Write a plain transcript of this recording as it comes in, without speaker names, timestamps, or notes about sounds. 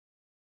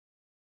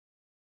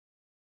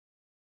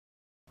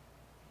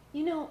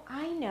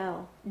I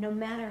know no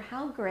matter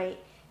how great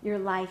your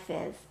life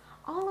is,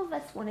 all of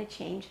us want to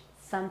change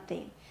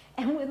something.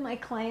 And with my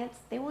clients,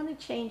 they want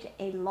to change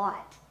a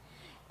lot.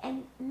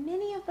 And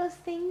many of those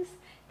things,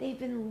 they've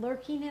been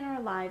lurking in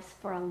our lives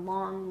for a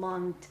long,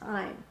 long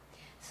time.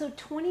 So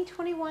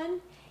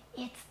 2021,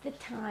 it's the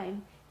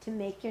time to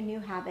make your new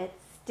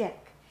habits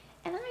stick.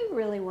 And I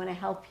really want to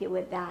help you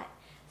with that.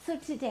 So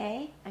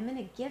today, I'm going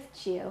to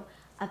gift you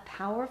a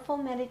powerful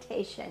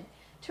meditation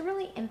to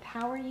really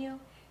empower you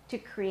to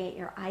create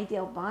your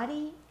ideal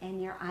body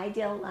and your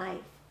ideal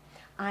life.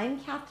 I'm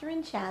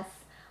Kathryn Chess.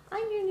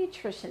 I'm your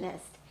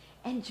nutritionist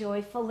and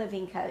joyful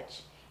living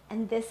coach.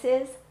 And this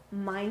is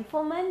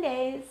Mindful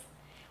Mondays,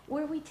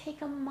 where we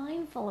take a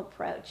mindful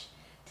approach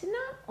to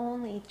not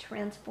only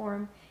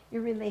transform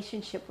your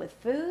relationship with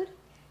food,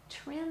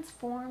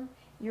 transform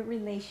your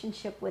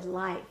relationship with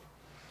life.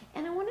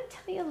 And I want to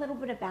tell you a little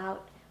bit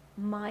about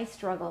my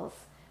struggles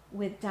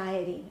with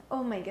dieting.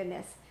 Oh my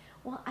goodness.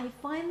 Well, I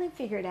finally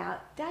figured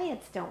out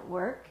diets don't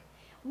work.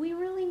 We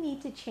really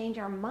need to change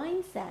our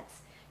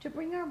mindsets to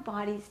bring our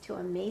bodies to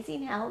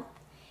amazing health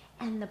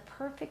and the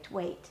perfect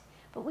weight.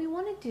 But we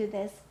want to do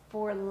this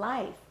for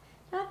life,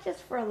 not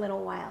just for a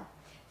little while.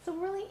 So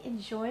really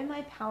enjoy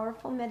my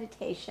powerful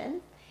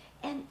meditation.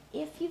 And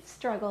if you've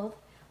struggled,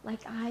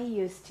 like I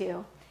used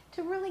to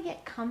really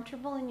get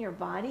comfortable in your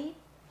body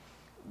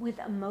with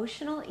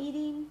emotional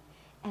eating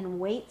and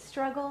weight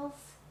struggles,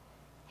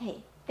 hey,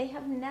 they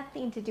have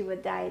nothing to do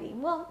with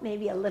dieting. Well,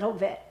 maybe a little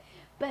bit,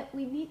 but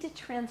we need to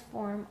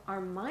transform our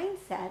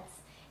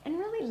mindsets and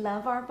really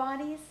love our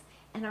bodies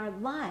and our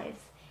lives,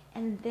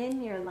 and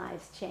then your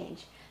lives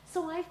change.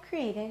 So I've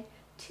created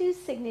 2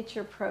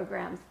 signature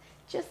programs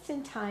just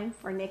in time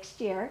for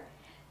next year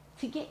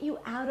to get you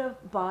out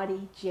of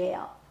body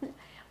jail.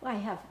 Well, I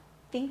have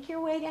Think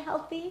Your Way to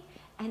Healthy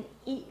and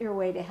Eat Your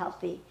Way to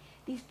Healthy.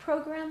 These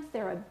programs,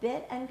 they're a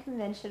bit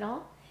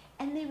unconventional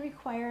and they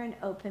require an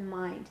open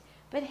mind.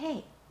 But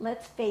hey,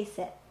 let's face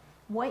it,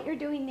 what you're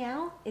doing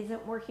now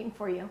isn't working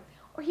for you,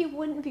 or you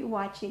wouldn't be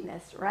watching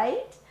this,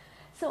 right?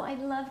 So I'd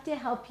love to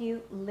help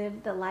you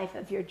live the life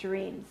of your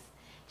dreams.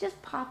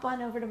 Just pop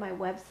on over to my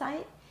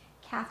website,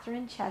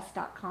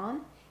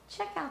 kathrynchess.com.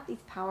 Check out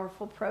these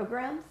powerful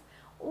programs,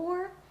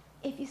 or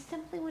if you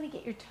simply want to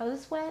get your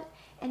toes wet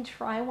and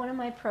try one of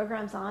my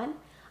programs on,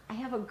 I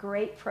have a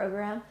great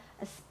program,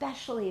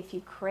 especially if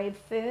you crave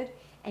food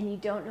and you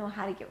don't know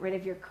how to get rid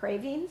of your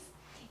cravings.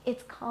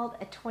 It's called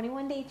a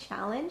 21-day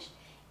challenge.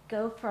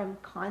 Go from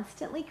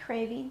constantly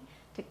craving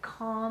to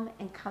calm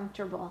and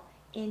comfortable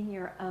in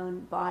your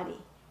own body.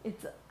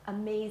 It's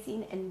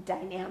amazing and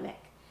dynamic.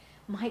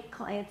 My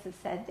clients have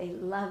said they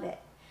love it.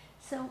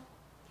 So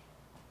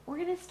we're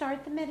going to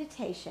start the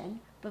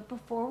meditation, but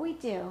before we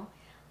do,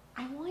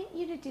 I want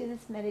you to do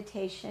this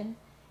meditation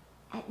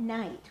at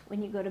night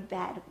when you go to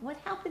bed. What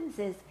happens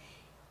is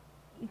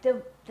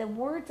the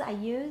words I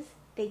use,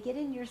 they get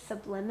in your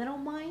subliminal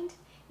mind,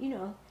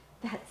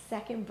 that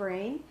second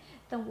brain,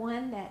 the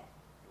one that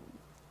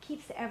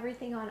keeps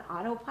everything on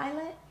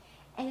autopilot,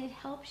 and it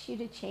helps you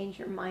to change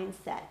your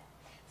mindset.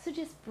 So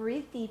just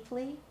breathe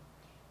deeply,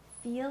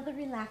 feel the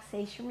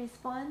relaxation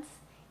response,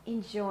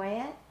 enjoy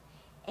it,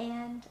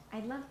 and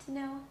I'd love to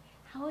know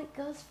how it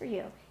goes for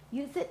you.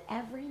 Use it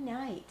every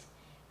night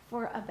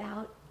for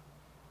about,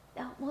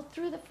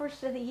 through the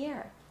first of the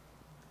year,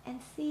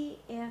 and see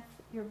if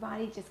your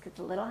body just gets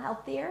a little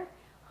healthier,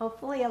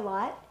 hopefully a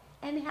lot,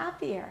 and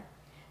happier.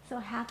 So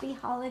happy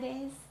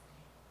holidays,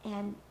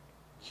 and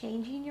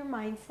changing your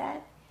mindset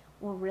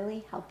will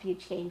really help you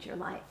change your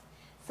life.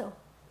 So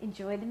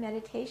enjoy the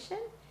meditation,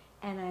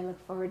 and I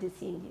look forward to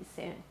seeing you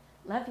soon.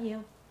 Love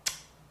you.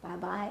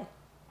 Bye-bye.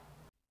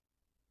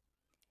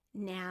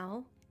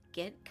 Now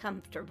get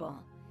comfortable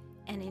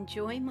and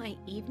enjoy my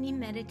evening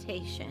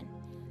meditation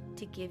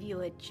to give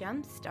you a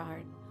jump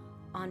start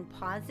on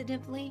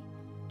positively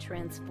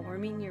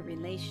transforming your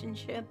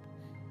relationship,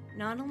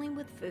 not only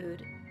with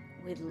food,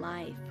 with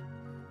life.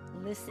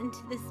 Listen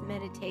to this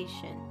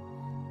meditation.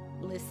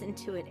 Listen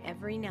to it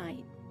every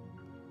night,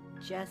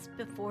 just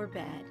before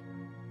bed,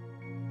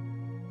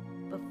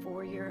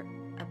 before you're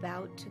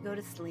about to go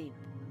to sleep.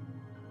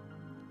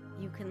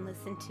 You can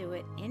listen to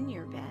it in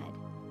your bed.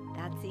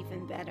 That's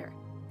even better.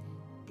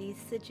 These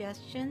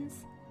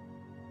suggestions,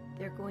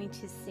 they're going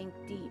to sink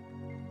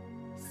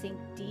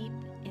deep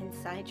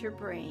inside your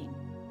brain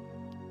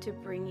to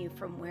bring you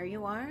from where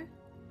you are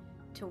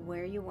to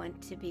where you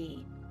want to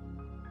be.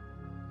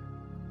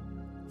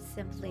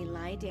 Simply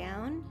lie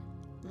down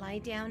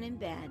in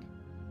bed,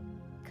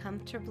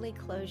 comfortably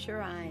close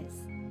your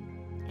eyes,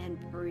 and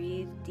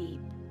breathe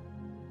deep.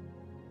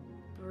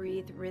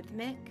 Breathe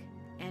rhythmic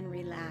and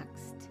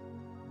relaxed.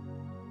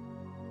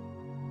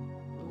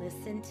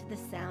 Listen to the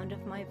sound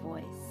of my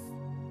voice.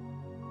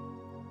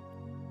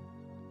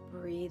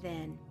 Breathe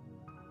in.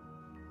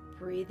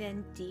 Breathe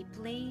in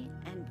deeply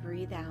and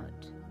breathe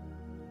out.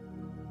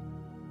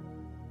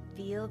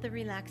 Feel the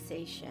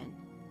relaxation.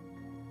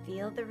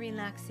 Feel the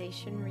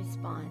relaxation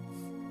response.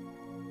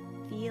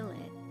 Feel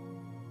it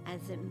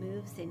as it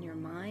moves in your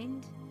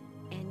mind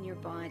and your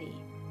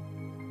body.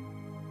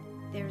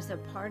 There's a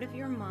part of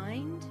your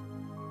mind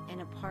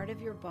and a part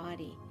of your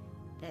body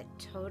that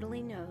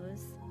totally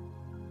knows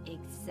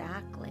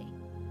exactly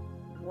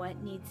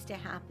what needs to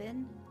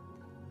happen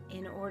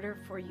in order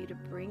for you to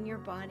bring your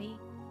body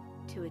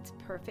to its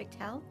perfect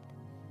health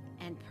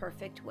and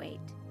perfect weight,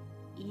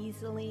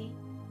 easily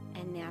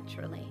and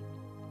naturally.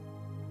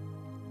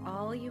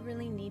 All you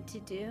really need to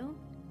do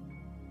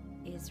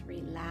is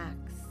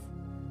relax,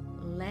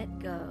 let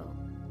go,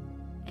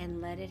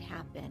 and let it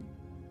happen.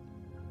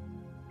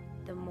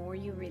 The more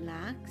you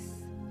relax,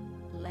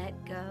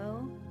 let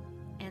go,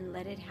 and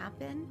let it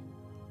happen,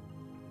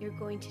 you're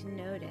going to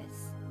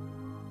notice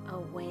a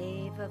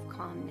wave of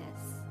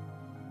calmness.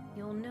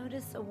 You'll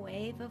notice a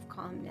wave of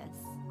calmness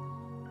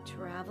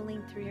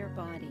traveling through your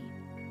body,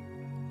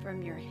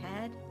 from your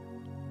head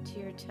to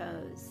your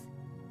toes.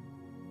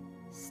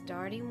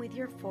 Starting with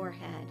your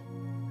forehead,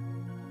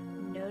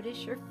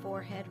 notice your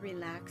forehead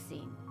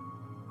relaxing,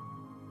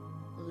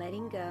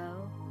 letting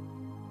go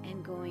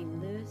and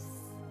going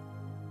loose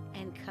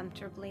and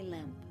comfortably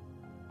limp.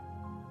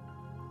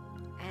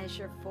 As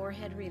your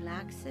forehead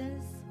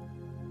relaxes,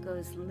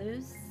 goes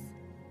loose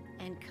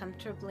and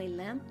comfortably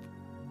limp,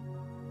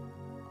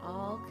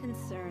 all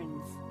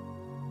concerns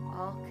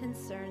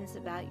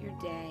about your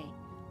day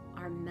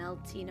are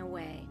melting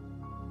away,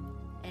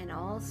 and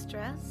all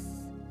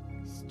stress,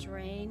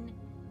 strain,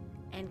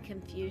 and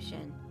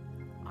confusion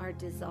are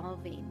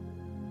dissolving.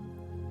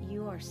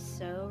 You are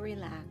so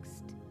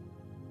relaxed,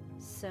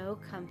 so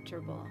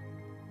comfortable.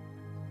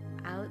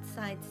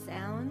 Outside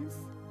sounds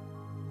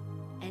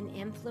and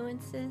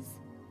influences,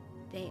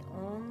 they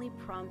only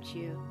prompt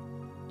you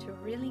to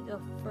really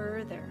go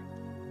further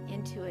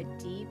into a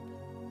deep,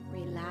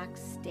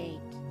 relaxed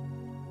state.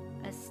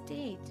 A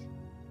state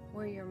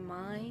where your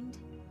mind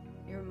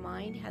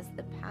has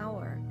the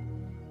power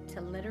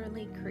to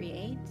literally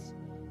create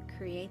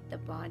the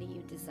body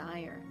you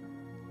desire,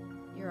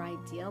 your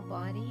ideal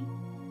body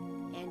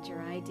and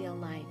your ideal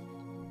life.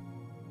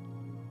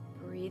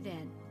 Breathe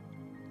in.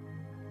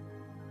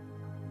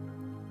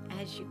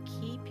 As you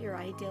keep your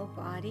ideal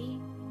body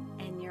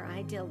and your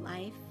ideal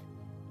life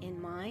in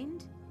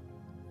mind,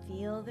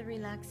 feel the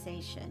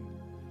relaxation.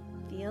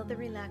 Feel the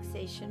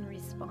relaxation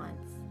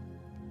response.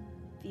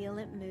 Feel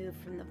it move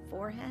from the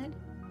forehead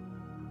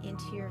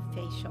into your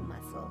facial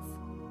muscles.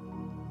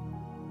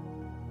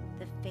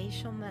 The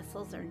facial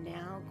muscles are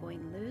now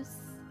going loose,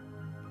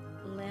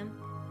 limp,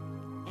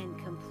 and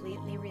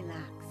completely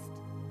relaxed.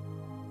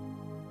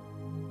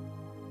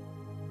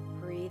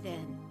 Breathe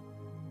in.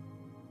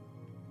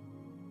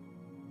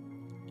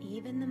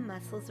 Even the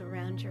muscles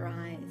around your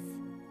eyes,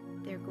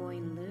 they're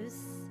going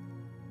loose,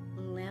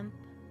 limp,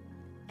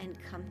 and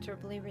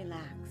comfortably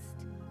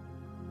relaxed.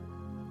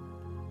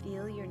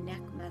 Feel your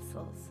neck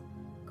muscles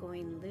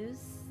going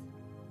loose,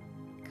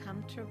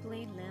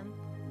 comfortably limp,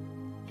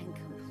 and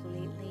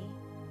completely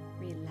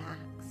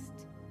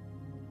relaxed.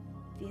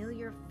 Feel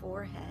your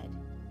forehead,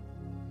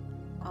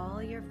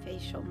 all your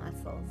facial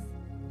muscles,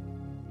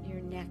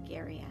 your neck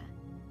area,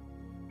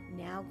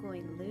 now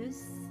going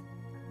loose,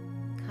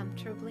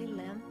 comfortably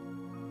limp,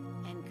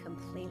 and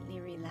completely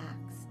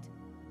relaxed.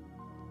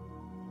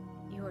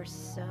 You are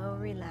so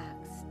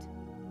relaxed.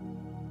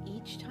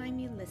 Each time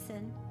you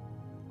listen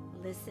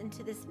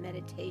to this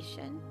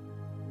meditation,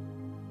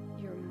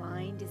 your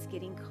mind is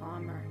getting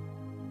calmer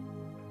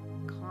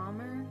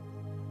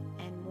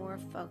and more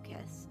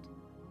focused,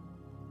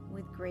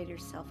 with greater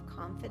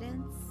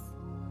self-confidence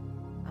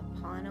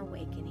upon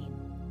awakening.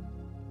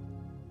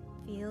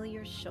 Feel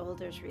your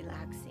shoulders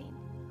relaxing.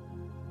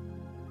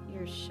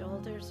 Your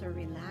shoulders are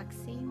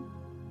relaxing.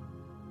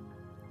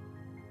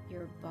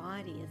 Your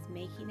body is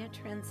making a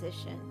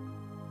transition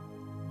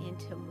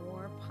into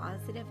more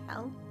positive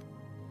health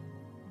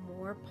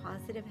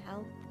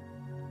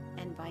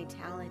and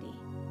vitality.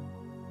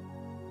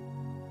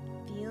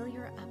 Feel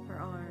your upper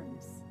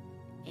arms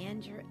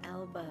and your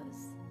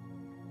elbows.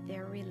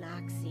 They're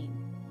relaxing,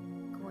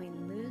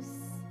 going loose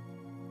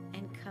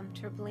and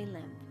comfortably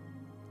limp,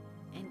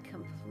 and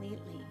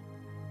completely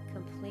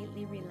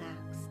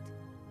relaxed.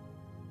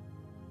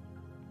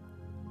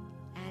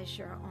 As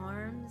your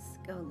arms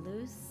go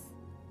loose,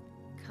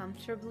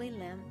 comfortably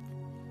limp,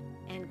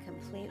 and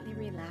completely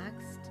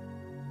relaxed,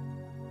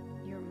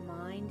 your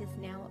mind is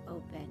now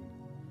open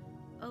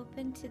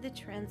to the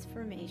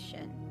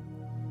transformation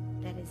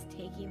that is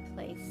taking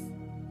place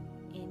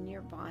in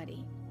your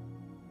body.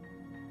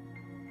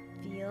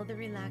 Feel the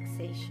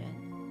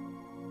relaxation.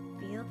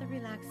 Feel the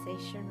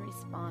relaxation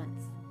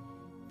response.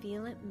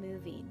 Feel it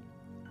moving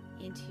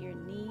into your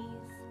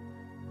knees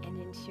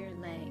and into your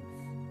legs.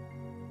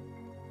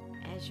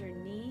 As your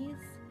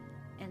knees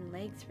and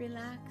legs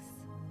relax,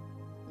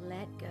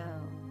 let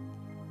go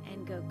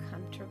and go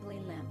comfortably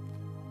limp.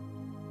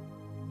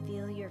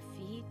 Feel your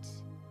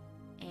feet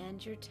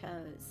and your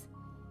toes.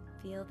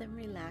 Feel them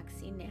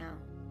relaxing now.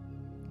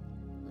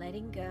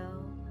 Letting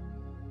go,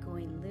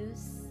 going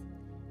loose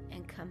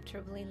and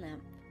comfortably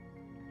limp.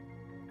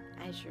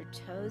 As your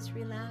toes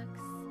relax,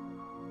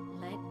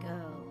 let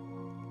go,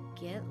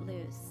 get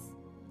loose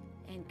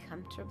and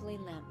comfortably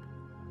limp.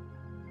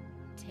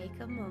 take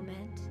a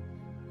moment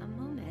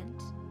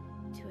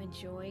to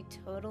enjoy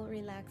total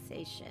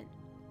relaxation.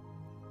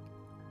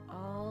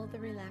 All the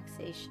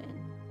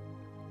relaxation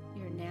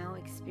you're now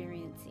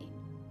experiencing.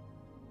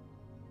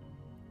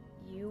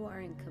 You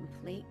are in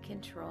complete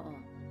control.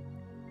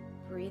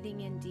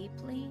 Breathing in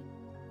deeply,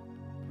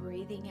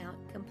 breathing out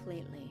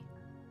completely.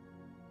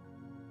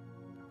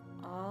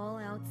 All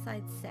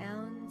outside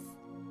sounds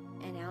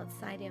and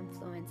outside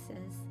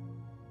influences,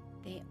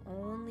 they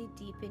only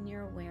deepen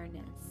your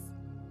awareness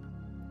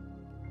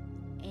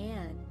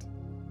and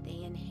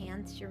they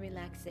enhance your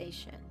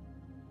relaxation.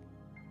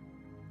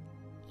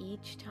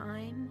 Each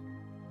time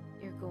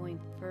you're going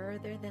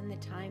further than the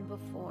time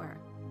before.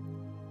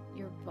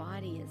 Your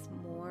body is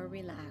more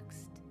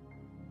relaxed.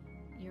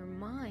 Your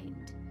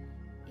mind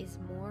is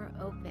more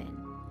open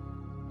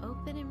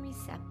and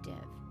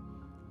receptive,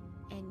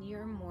 and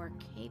you're more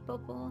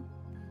capable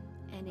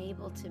and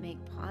able to make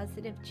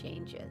positive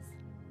changes.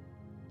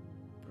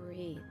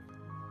 Breathe.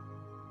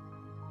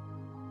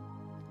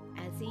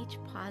 As each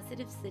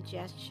positive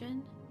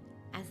suggestion,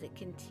 as it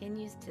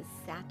continues to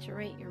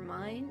saturate your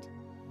mind,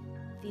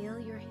 feel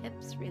your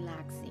hips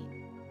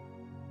relaxing.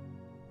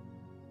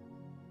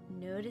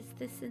 Notice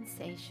the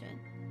sensation.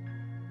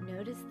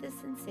 Notice the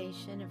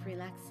sensation of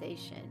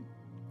relaxation.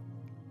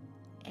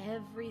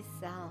 Every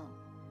cell,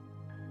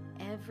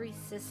 every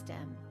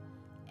system,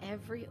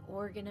 every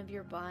organ of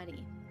your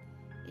body,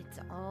 it's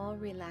all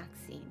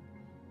relaxing.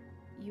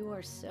 You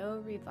are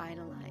so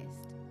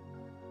revitalized.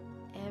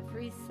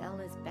 Every cell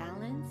is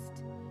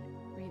balanced,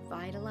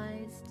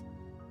 revitalized,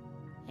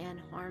 and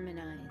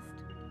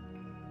harmonized.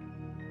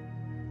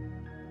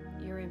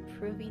 You're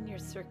improving your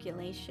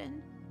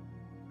circulation,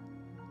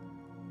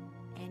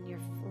 and you're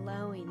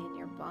flowing in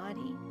your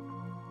body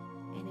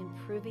and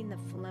improving the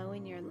flow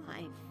in your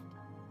life.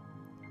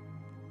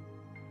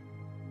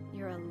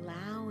 You're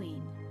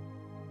allowing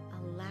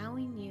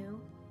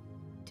you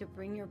to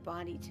bring your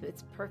body to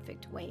its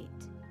perfect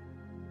weight,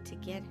 to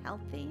get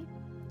healthy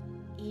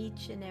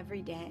each and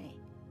every day.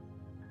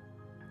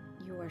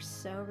 You are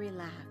so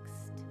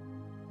relaxed.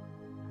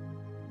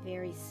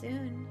 Very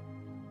soon,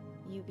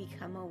 you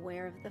become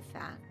aware of the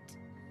fact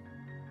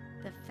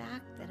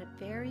that a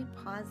very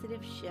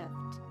positive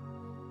shift,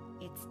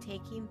 it's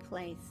taking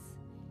place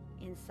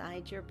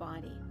inside your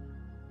body.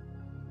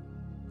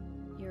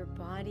 Your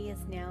body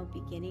is now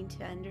beginning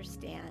to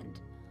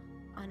understand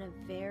on a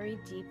very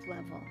deep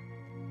level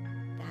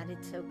that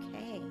it's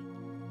okay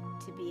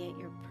to be at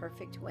your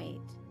perfect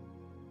weight,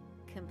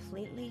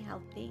 completely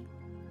healthy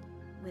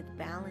with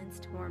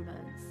balanced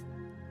hormones.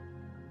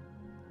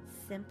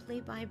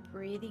 Simply by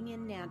breathing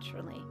in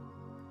naturally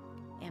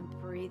and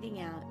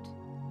breathing out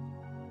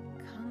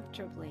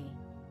comfortably,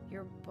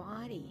 your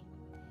body,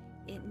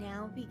 it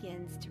now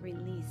begins to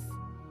release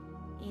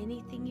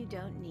anything you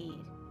don't need.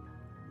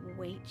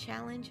 Weight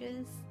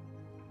challenges,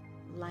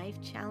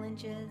 life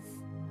challenges,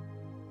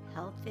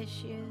 health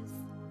issues.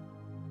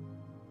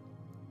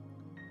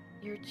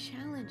 Your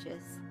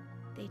challenges,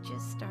 they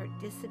just start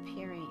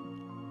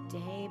disappearing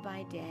day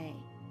by day.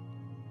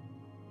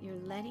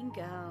 You're letting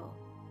go.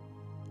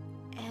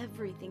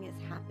 Everything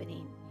is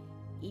happening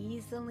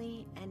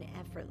easily and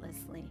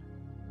effortlessly.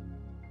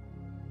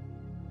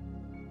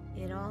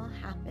 It all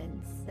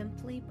happens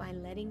simply by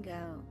letting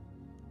go.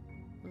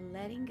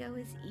 Letting go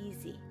is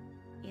easy.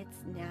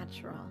 It's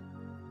natural.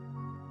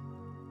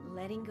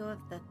 Letting go of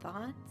the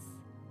thoughts,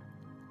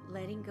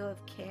 letting go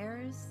of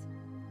cares,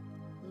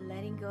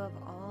 letting go of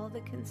all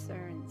the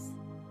concerns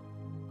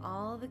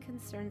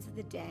of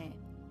the day.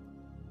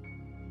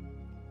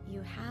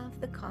 You have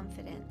the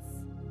confidence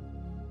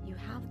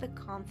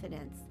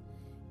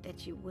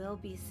that you will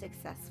be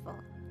successful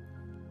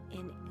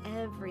in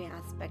every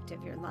aspect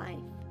of your life,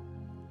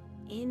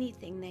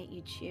 anything that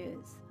you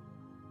choose.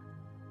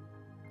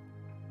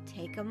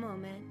 Take a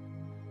moment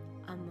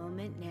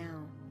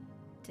now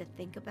to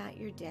think about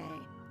your day,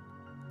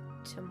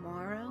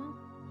 tomorrow,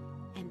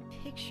 and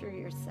picture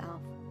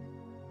yourself.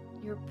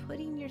 You're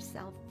putting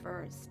yourself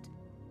first,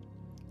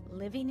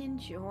 living in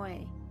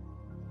joy,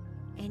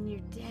 and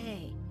your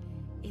day,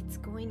 it's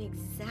going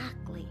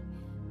exactly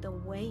the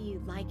way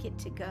you'd like it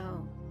to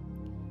go.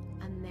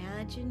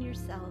 Imagine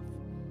yourself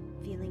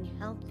feeling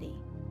healthy,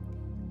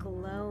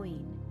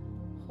 glowing,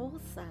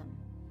 wholesome,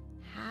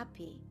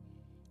 happy,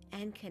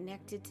 and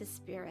connected to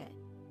spirit.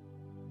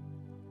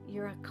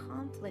 You're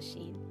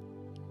accomplishing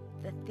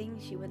the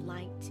things you would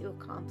like to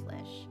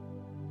accomplish,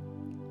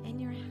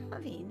 and you're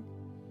having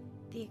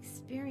the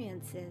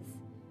experiences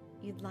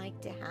you'd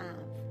like to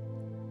have,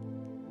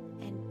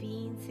 and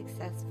being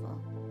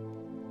successful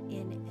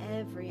in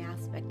every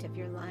aspect of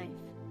your life.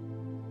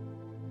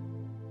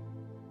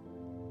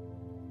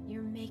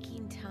 You're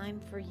making time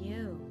for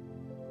you.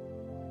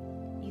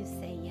 You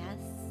say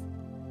yes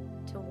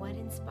to what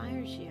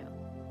inspires you,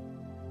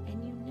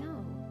 and you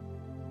know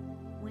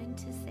when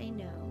to say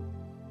no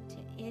to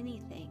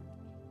anything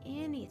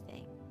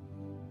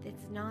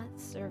that's not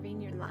serving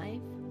your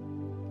life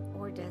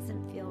or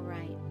doesn't feel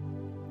right.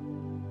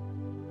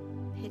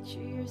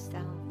 Picture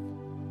yourself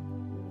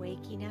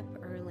waking up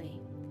early,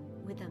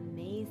 with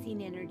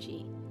amazing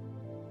energy,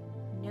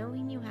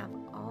 knowing you have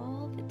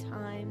all the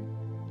time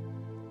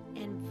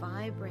and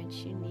vibrance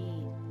you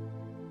need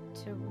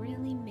to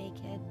really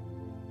make it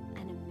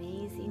an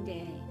amazing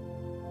day.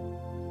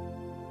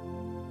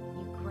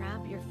 You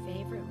grab your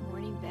favorite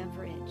morning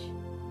beverage.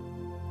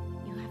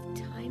 You have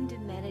time to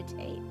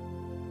meditate,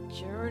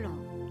 journal,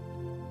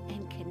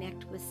 and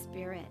connect with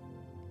spirit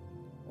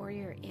or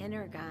your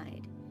inner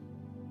guide.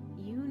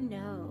 You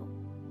know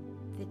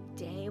the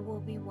day will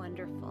be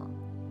wonderful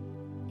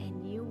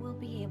and you will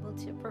be able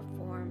to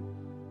perform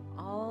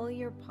all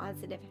your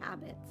positive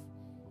habits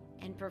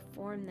and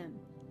perform them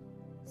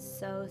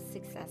so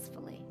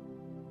successfully.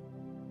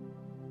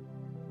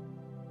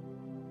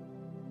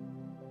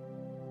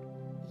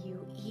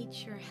 You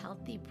eat your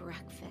healthy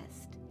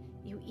breakfast.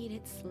 You eat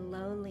it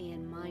slowly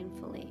and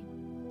mindfully.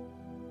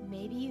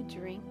 Maybe you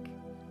drink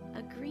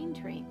a green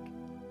drink.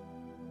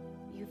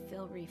 You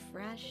feel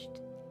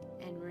refreshed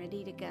and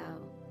ready to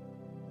go.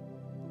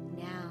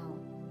 Now,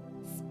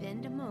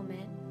 spend a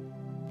moment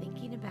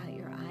thinking about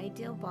your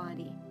ideal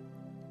body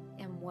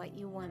and what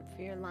you want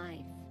for your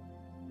life.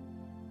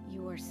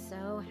 You are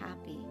so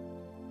happy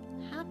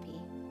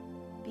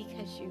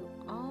because you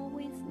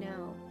always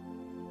know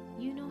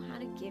you know how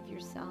to give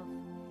yourself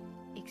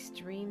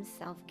extreme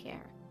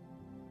self-care.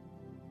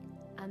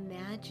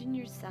 Imagine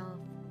yourself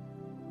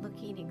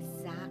looking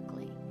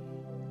exactly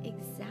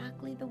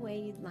the way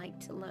you'd like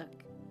to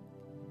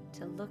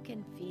look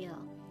and feel.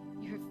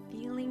 You're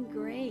feeling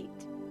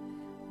great.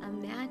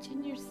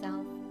 Imagine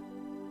yourself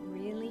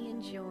really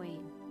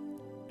enjoying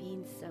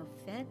being so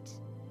fit,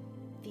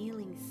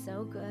 feeling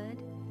so good,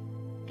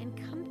 and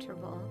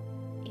comfortable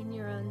in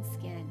your own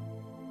skin.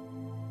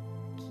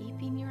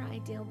 Keeping your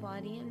ideal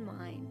body in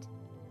mind,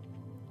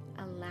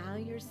 allow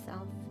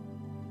yourself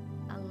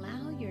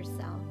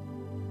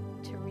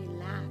to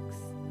relax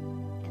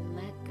and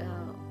let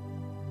go.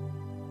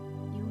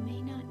 You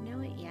may not know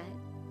it yet,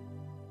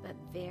 but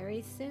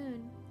very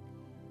soon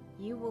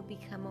you will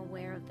become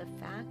aware of the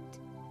fact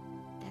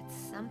that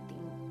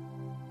something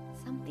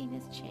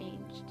has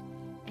changed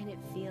and it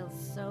feels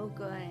so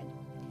good.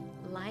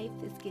 Life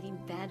is getting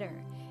better.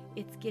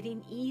 It's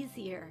getting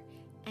easier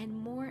and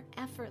more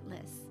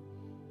effortless.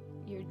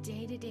 Your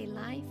day-to-day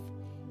life,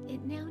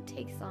 it now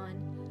takes on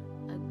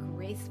a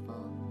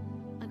graceful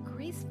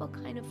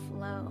kind of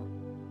flow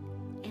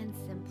and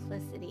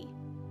simplicity.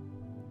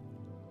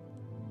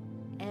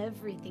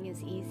 Everything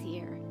is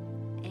easier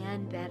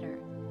and better.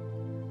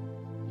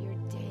 Your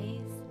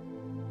days,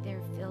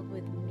 they're filled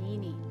with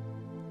meaning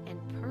and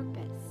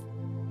purpose,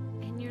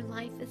 and your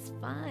life is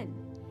fun,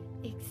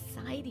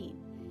 exciting,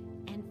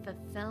 and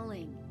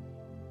fulfilling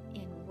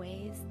in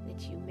ways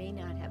that you may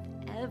not have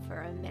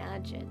ever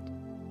imagined.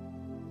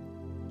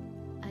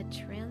 A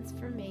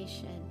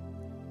transformation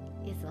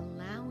is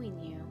allowing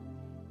you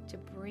to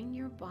bring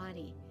your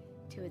body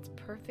to its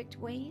perfect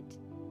weight,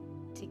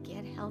 to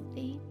get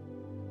healthy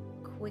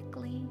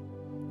quickly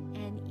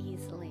and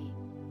easily,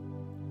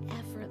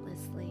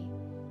 effortlessly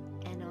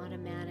and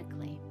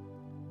automatically.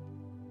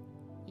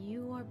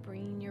 You are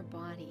bringing your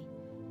body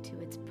to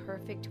its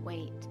perfect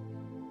weight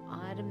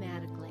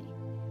automatically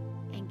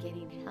and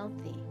getting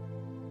healthy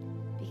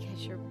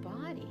because your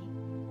body,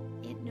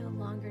 it no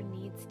longer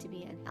needs to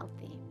be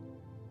unhealthy.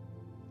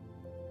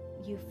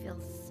 You feel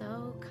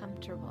so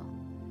comfortable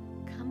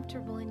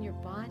in your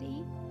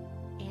body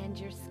and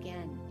your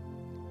skin.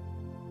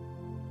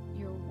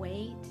 Your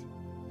weight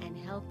and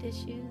health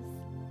issues,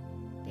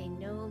 they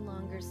no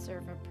longer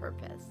serve a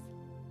purpose.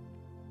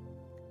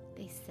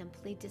 They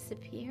simply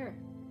disappear.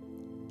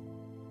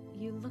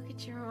 You look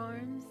at your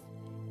arms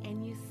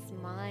and you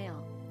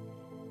smile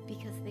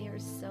because they are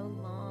so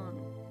long,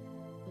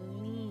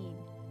 lean,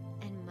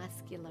 and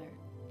muscular.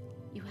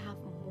 You have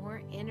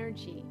more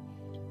energy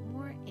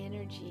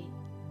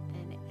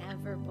than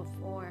ever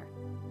before.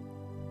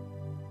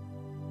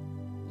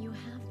 You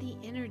have the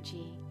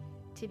energy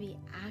to be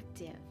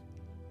active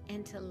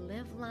and to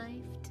live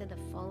life to the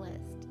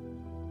fullest.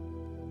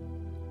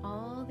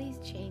 All these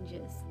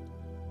changes,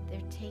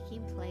 they're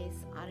taking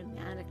place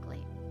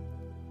automatically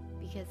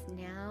because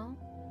now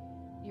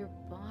your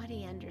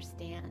body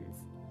understands.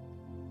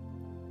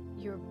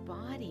 Your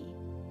body,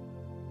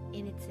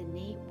 in its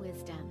innate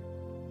wisdom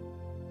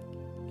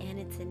and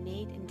its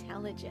innate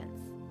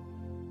intelligence,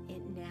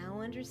 it now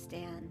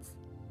understands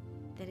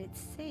that it's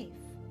safe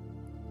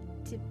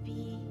to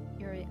be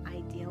your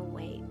ideal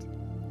weight,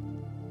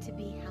 to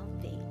be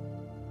healthy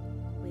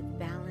with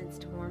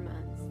balanced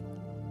hormones.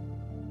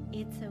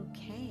 It's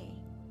okay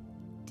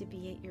to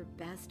be at your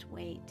best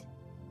weight,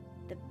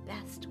 the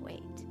best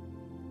weight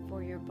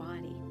for your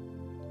body,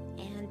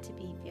 and to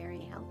be very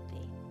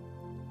healthy.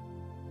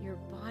 Your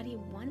body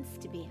wants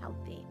to be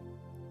healthy,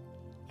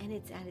 and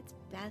it's at its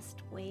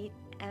best weight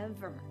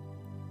ever.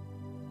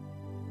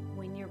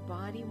 When your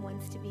body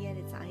wants to be at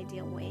its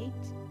ideal weight,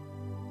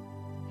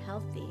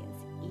 healthy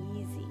is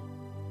easy,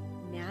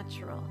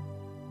 natural,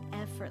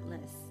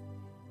 effortless,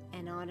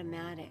 and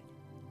automatic.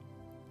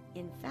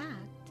 In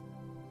fact,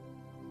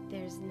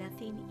 there's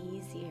nothing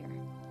easier,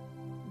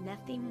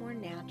 nothing more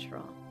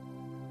natural,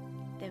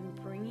 then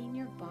bringing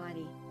your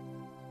body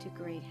to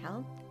great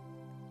health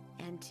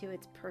and to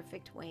its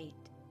perfect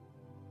weight.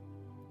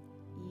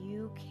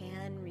 You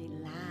can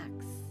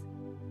relax.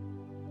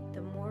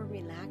 The more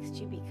relaxed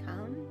you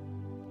become,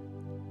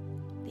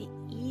 the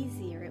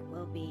easier it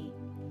will be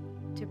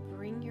to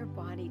bring your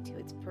body to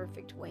its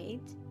perfect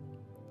weight,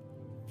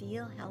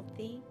 feel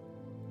healthy,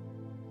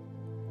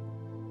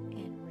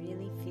 and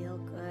really feel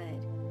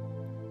good.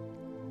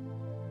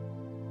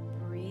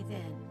 Breathe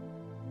in.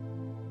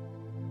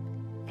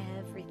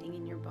 Everything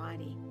in your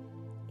body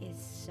is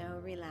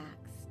so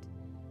relaxed,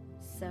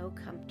 so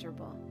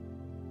comfortable.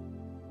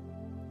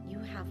 You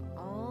have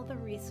all the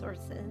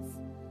resources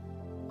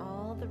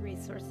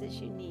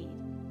you need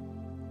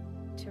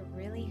to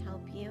really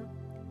help you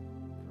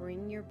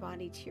bring your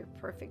body to your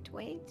perfect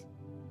weight,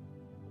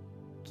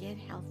 get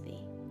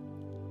healthy,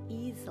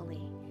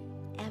 easily,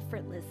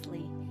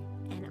 effortlessly,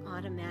 and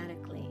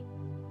automatically.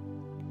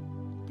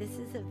 This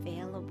is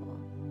available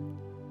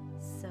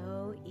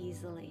so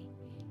easily.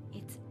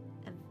 It's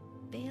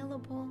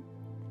available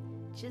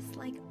just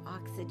like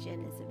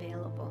oxygen is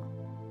available.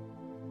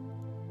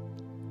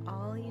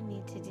 All you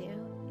need to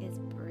do is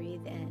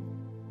breathe in.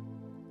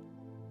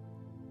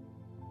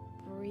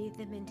 Breathe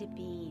them into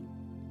being.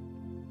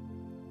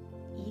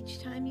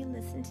 Each time you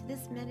listen to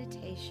this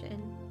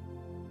meditation,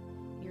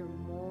 you're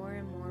more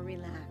and more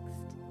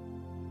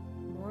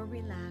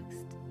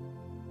relaxed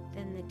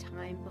than the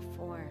time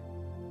before.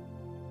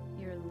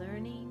 You're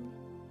learning,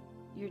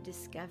 you're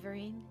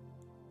discovering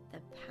the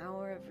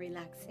power of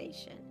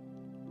relaxation,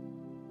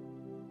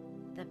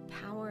 the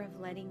power of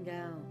letting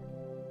go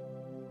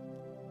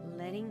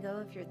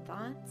of your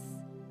thoughts,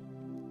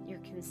 your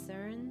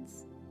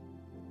concerns,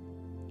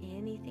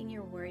 anything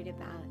you're worried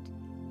about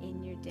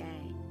in your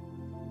day.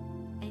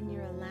 And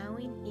you're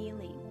allowing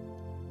healing,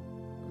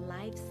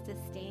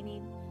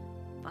 life-sustaining,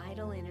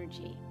 vital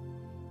energy.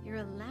 You're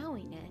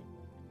allowing it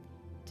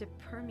to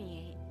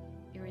permeate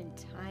your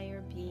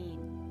entire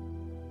being,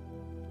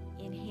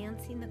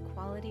 enhancing the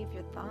quality of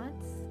your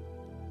thoughts,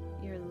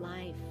 your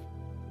life,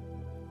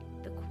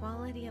 the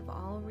quality of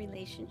all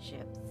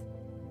relationships,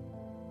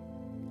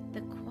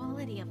 the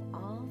quality of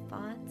all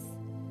thoughts,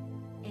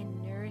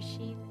 and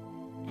nourishing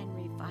and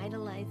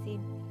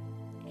revitalizing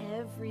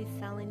every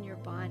cell in your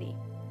body.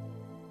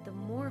 The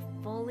more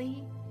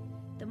fully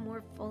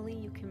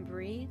you can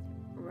breathe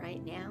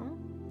right now,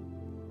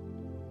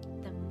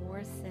 the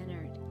more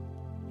centered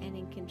and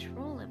in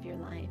control of your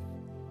life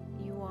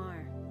you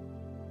are.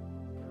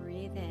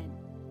 Breathe in.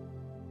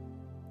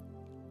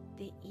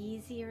 The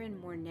easier and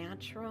more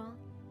natural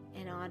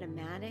and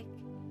automatic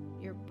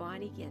your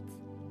body gets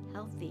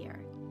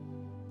healthier,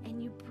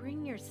 and you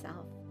bring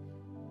yourself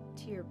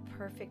to your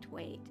perfect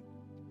weight.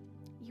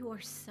 You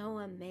are so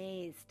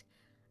amazed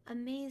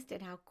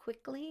at how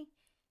quickly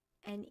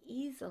and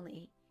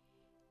easily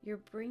you're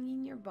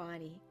bringing your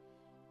body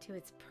to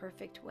its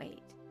perfect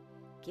weight,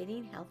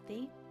 getting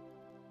healthy.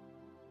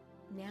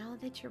 Now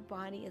that your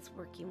body is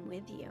working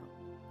with you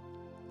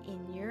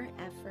in your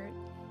effort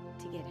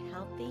to get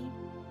healthy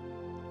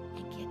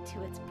and get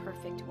to its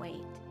perfect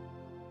weight,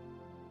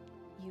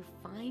 you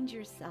find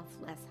yourself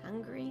less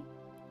hungry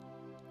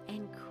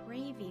and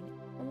craving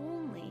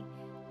only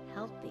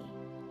healthy,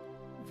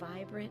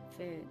 vibrant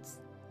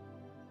foods.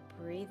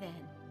 Breathe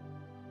in.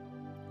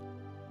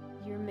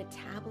 Your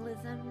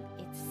metabolism,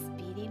 it's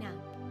speeding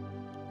up,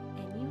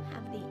 and you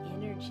have the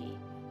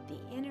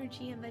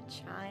energy of a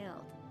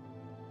child.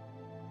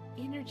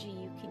 Energy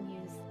you can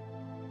use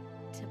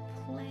to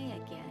play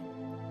again,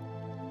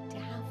 to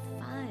have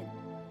fun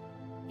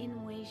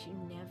in ways you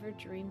never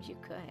dreamed you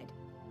could.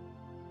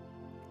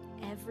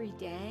 Every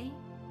day,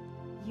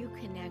 you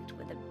connect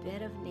with a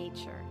bit of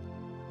nature,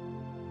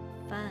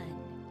 fun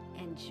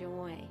and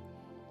joy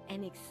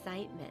and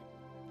excitement.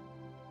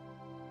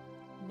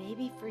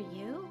 Maybe for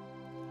you,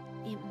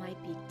 it might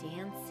be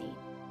dancing,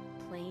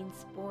 playing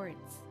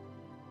sports,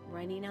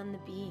 running on the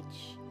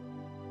beach,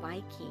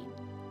 biking,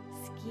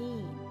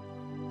 skiing,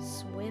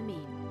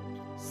 swimming,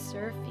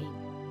 surfing,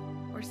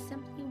 or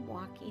simply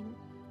walking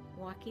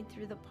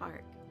through the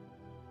park.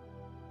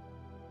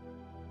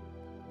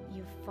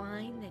 You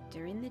find that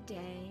during the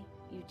day,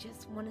 you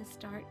just want to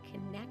start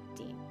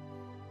connecting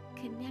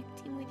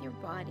with your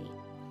body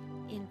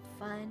in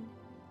fun,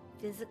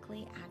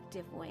 physically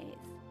active ways.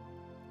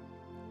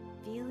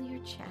 Feel your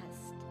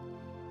chest,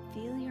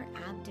 feel your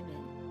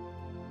abdomen,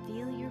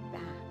 feel your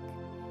back.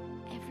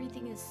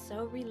 Everything is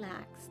so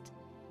relaxed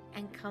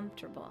and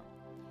comfortable.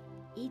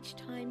 Each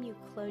time you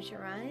close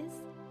your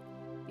eyes,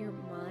 your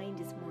mind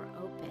is more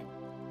open,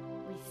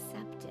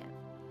 receptive,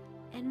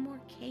 and more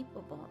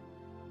capable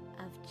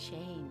of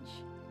change.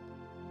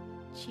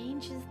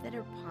 Changes that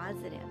are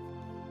positive,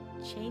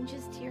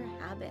 changes to your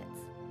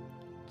habits,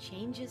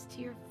 changes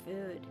to your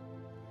food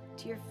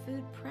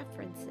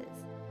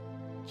preferences,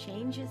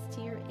 changes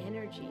to your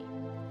energy,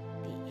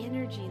 the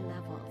energy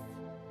levels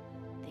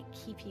that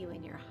keep you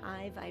in your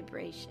high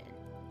vibration,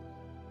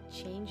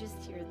 changes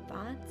to your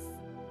thoughts,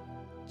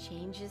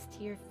 changes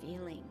to your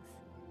feelings,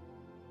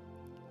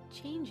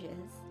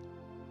 changes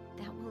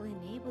that will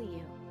enable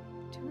you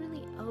to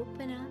really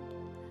open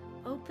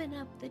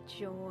up the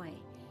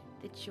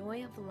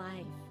joy of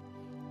life,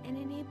 and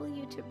enable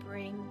you to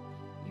bring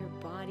your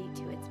body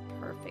to its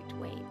perfect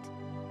weight,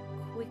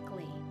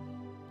 quickly,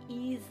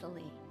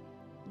 easily,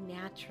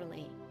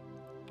 naturally,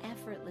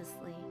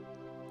 effortlessly,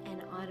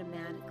 and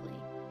automatically.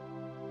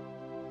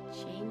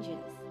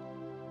 Changes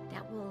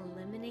that will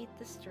eliminate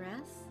the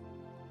stress,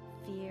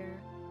 fear,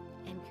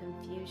 and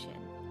confusion,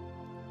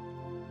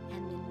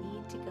 and the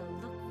need to go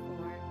look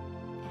for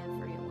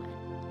everyone.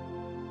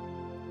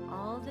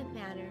 All that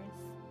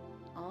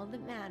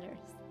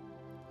matters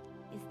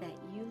is that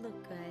you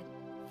look good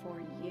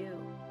for you.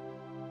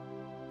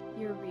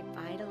 You're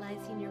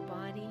revitalizing your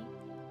body,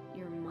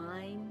 your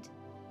mind,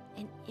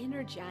 and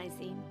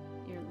energizing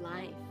your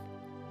life.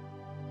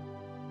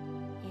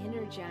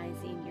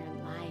 Energizing your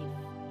life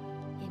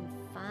in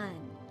fun,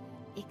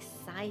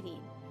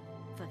 exciting,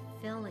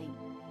 fulfilling,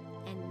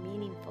 and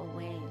meaningful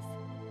ways.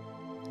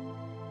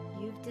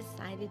 You've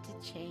decided to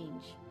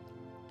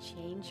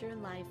change your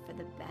life for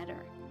the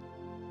better.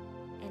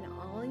 And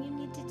all you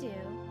need to do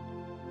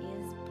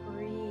is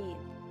breathe.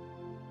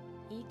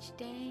 Each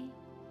day,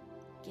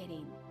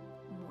 getting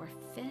more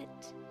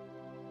fit.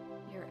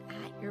 You're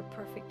at your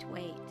perfect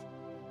weight.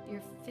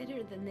 You're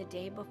fitter than the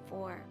day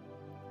before.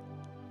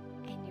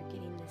 And you're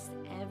getting this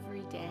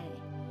every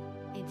day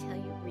until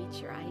you reach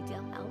your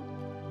ideal health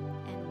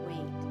and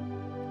weight.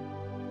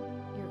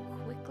 You're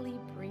quickly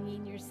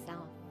bringing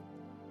yourself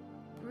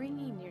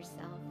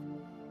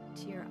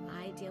to your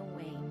ideal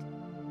weight.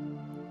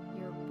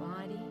 Your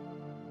body,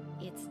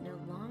 it's no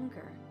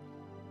longer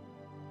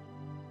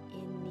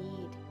in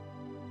need.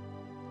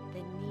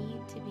 The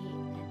need to be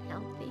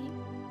unhealthy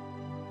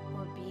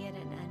or be at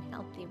an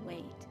unhealthy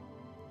weight.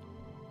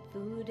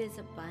 Food is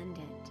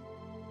abundant.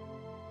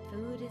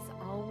 Food is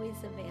always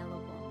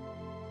available,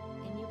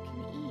 and you can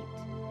eat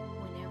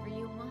whenever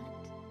you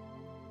want.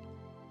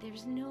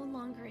 There's no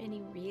longer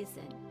any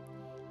reason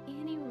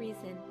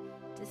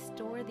to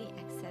store the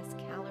excess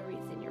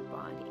calories in your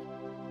body.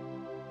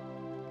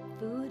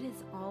 Food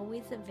is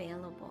always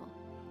available,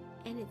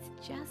 and it's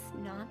just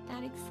not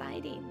that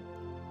exciting.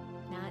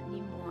 Not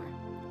anymore.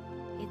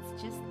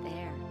 It's just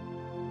there.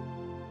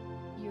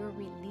 You're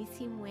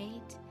releasing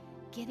weight,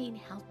 getting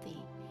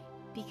healthy,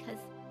 because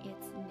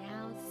it's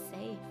now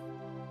safe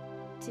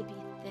to be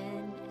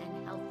thin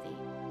and healthy.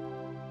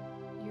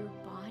 Your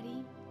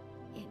body,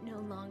 it no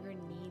longer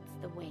needs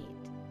the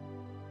weight.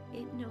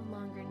 It no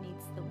longer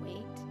needs the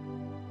weight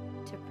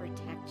to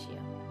protect you.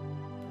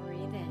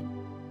 Breathe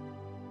in.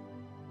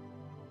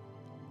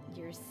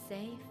 You're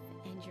safe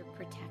and you're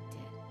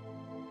protected.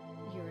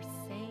 You're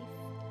safe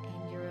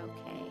and you're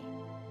okay.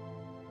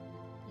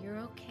 You're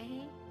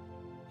okay,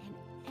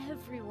 and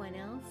everyone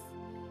else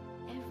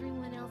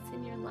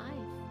in your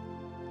life,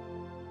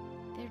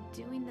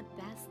 they're doing the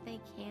best they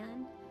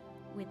can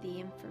with the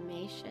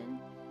information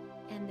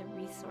and the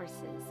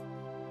resources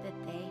that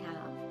they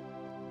have.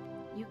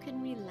 You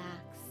can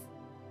relax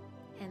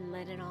and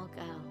let it all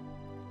go.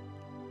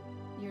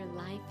 Your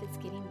life is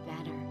getting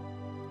better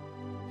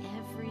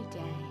every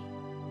day,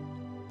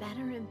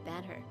 better and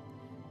better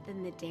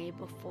than the day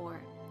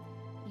before.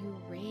 You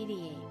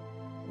radiate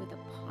with a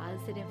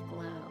positive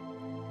glow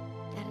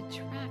that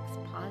attracts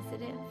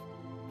positive,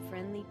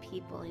 friendly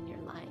people in your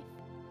life.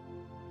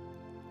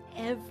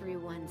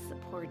 Everyone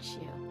supports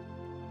you.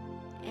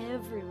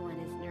 Everyone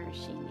is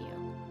nourishing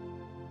you.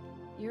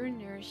 You're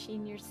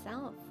nourishing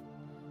yourself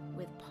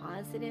with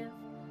positive,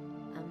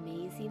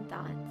 amazing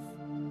thoughts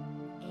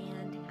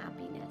and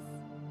happiness.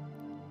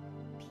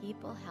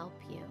 People help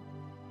you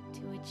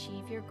to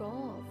achieve your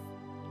goals,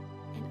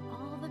 and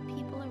all the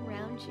people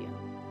around you,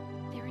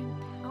 they're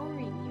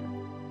empowering you.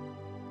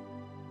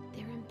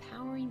 They're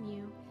empowering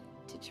you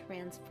to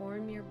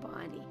transform your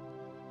body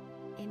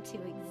into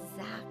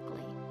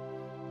exactly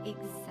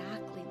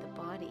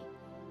the body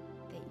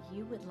that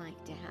you would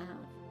like to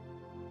have.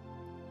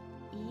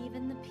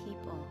 Even the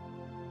people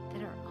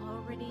that are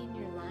already in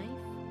your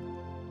life,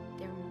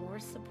 they're more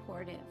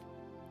supportive,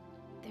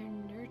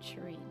 they're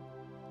nurturing,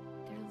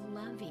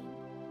 they're loving,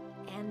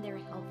 and they're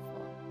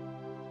helpful.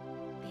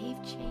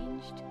 They've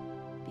changed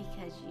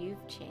because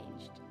you've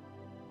changed.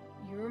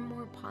 You're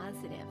more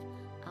positive,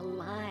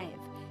 alive,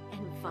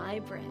 and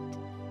vibrant,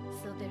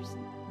 so there's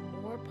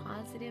more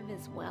positive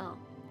as well.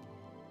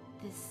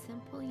 This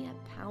simple yet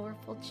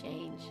powerful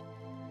change,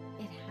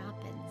 it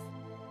happens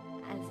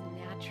as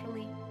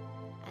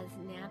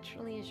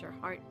naturally as your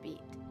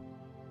heartbeat.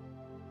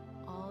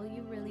 All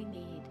you really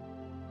need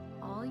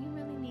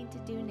to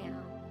do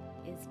now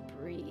is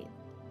breathe.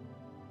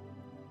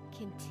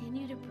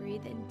 Continue to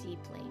breathe in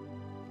deeply.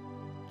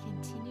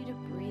 Continue to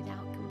breathe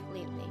out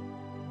completely.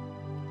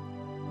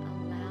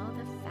 Allow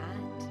the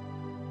fat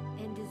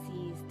and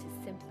disease to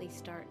simply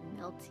start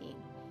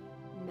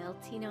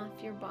melting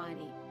off your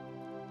body.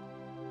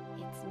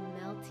 It's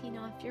melting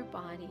off your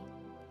body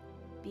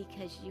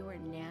because you are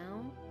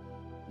now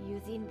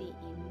using the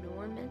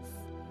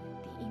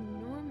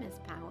enormous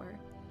power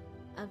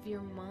of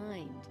your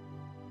mind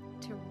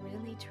to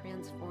really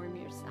transform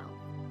yourself.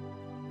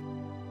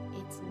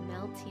 It's melting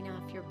melting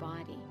off your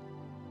body,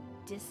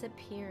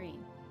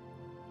 disappearing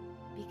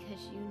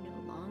because you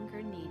no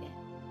longer need it.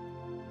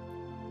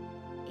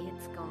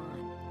 It's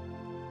gone.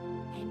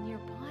 And your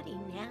body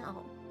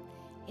now,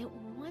 it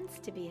wants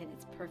to be at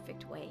its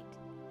perfect weight.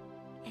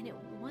 And it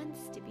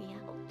wants to be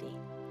healthy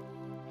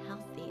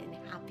and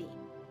happy.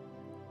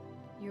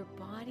 Your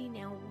body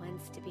now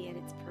wants to be at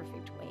its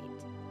perfect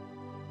weight.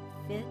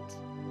 Fit,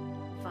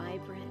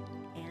 vibrant,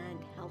 and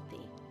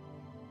healthy.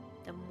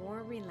 The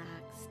more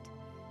relaxed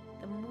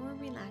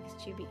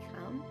you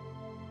become,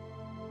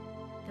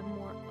 the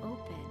more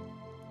open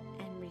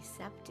and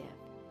receptive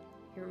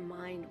your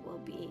mind will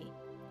be.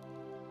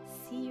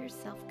 See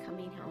yourself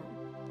coming home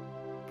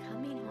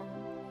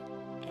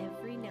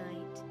every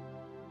night,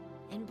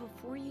 and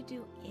before you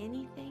do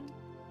anything,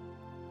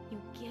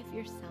 you give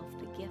yourself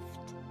the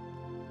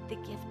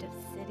gift of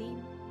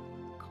sitting,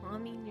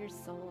 calming your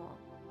soul,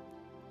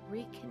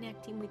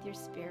 reconnecting with your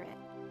spirit,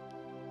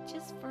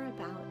 just for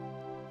about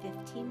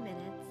 15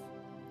 minutes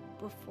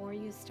before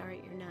you start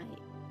your night.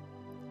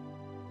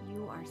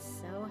 You are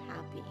so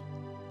happy.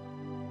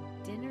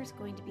 Dinner's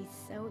going to be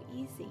so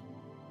easy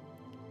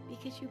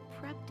because you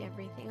prepped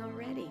everything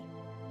already.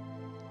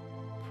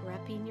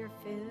 Prepping your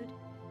food,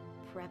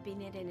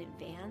 prepping it in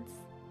advance,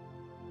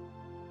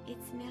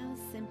 it's now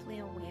simply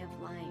a way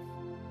of life.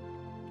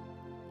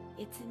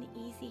 It's an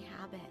easy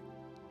habit,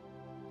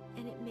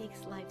 and it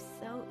makes life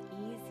so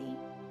easy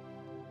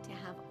to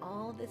have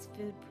all this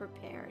food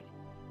prepared.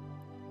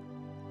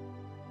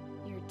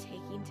 You're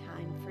taking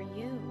time for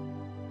you.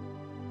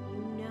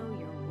 You know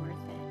you're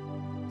worth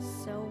it,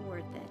 so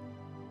worth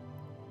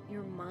it.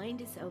 Your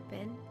mind is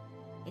open.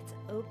 It's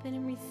open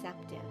and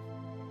receptive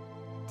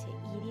to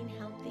eating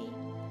healthy,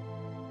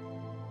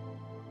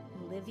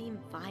 living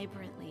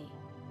vibrantly,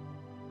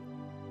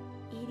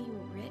 eating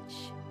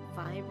rich,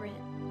 vibrant,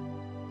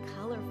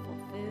 colorful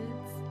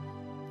foods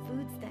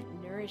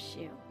that nourish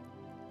you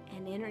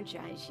and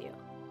energize you.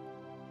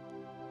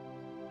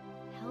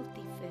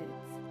 Healthy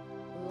foods,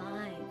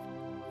 live,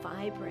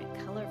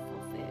 vibrant,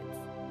 colorful foods.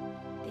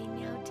 They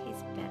now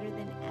taste better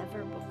than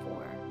ever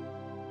before.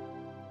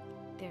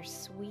 They're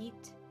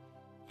sweet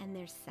and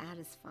they're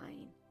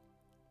satisfying.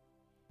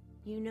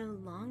 You no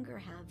longer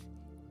have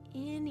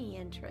any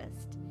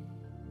interest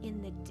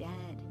in the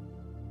dead,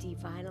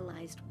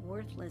 devitalized,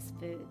 worthless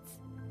foods,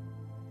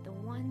 the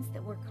ones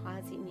that were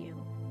causing you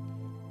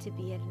to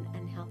be at an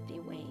unhealthy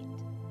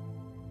weight.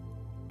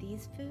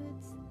 These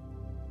foods,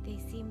 they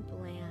seem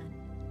bland,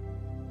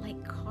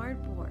 like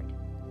cardboard.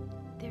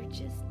 They're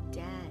just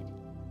dead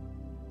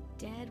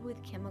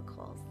with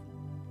chemicals.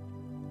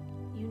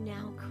 You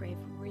now crave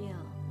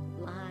real,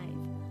 live,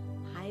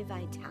 high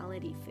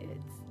vitality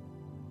foods.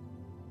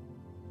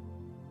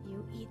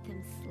 You eat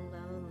them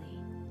slowly.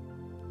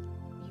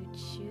 You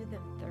chew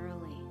them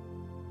thoroughly.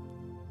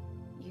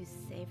 You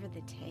savor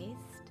the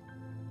taste.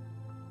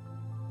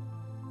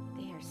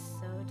 They are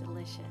so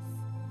delicious.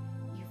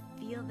 You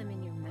feel them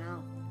in your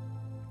mouth.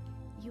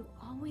 You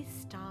always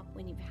stop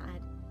when you've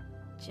had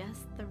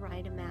just the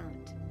right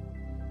amount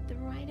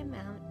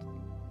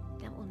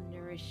that will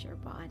nourish your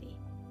body,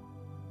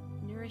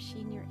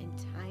 nourishing your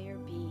entire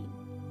being.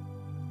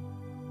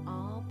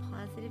 All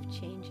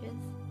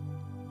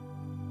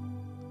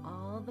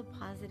the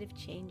positive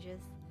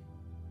changes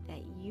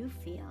that you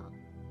feel,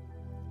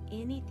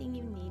 anything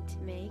you need to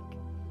make,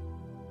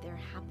 they're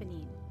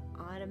happening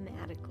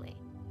automatically.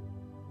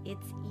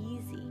 It's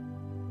easy.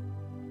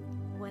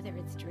 Whether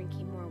it's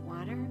drinking more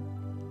water,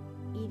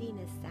 eating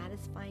a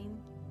satisfying,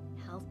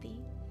 healthy,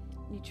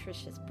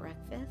 nutritious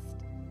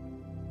breakfast,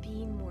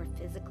 being more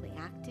physically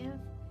active,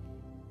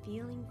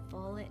 feeling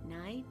full at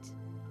night,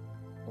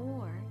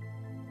 or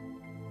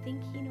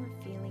thinking or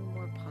feeling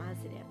more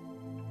positive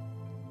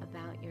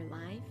about your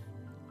life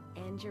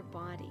and your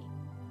body,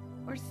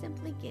 or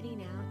simply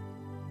getting out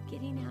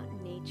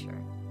in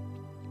nature.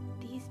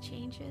 These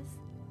changes,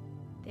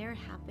 they're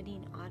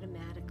happening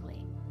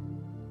automatically,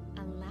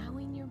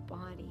 allowing your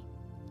body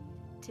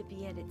to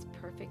be at its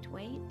perfect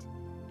weight,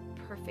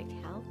 perfect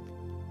health,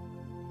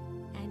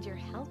 and your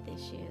health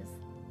issues,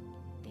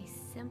 they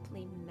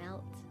simply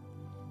melt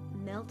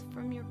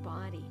from your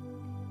body,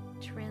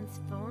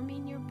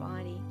 transforming your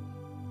body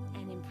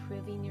and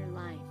improving your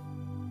life.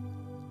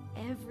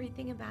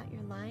 Everything about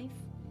your life,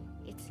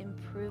 it's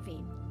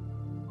improving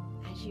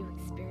as you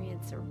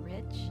experience a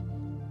rich,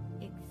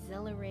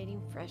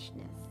 exhilarating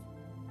freshness.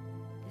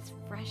 This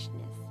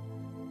freshness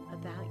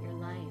about your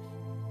life.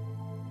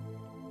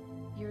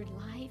 Your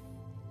life,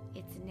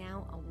 it's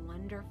now a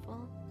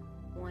wonderful,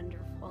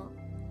 wonderful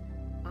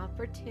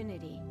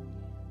opportunity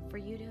for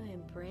you to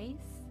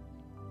embrace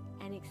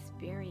and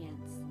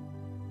experience.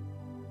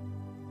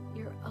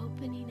 You're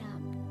opening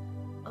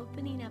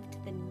up to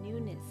the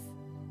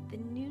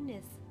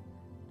newness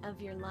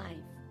of your life.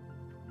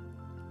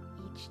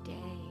 Each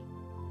day,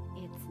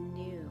 it's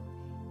new,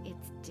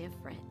 it's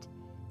different,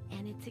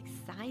 and it's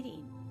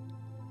exciting.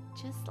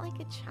 Just like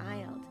a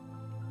child,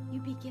 you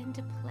begin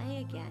to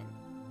play again.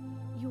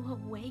 You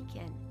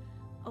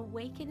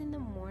awaken in the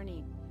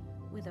morning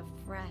with a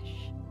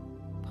fresh,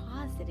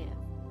 positive,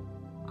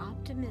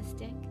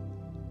 optimistic,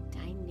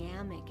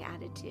 dynamic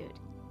attitude.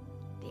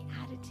 The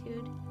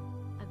attitude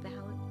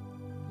about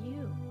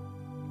you.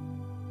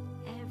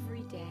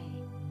 Every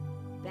day,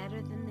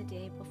 better than the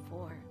day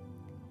before.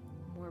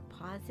 More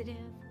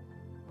positive,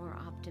 more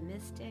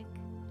optimistic,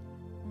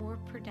 more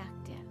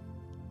productive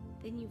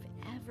than you've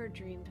ever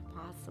dreamed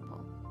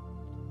possible.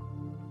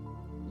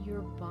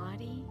 Your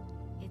body,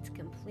 it's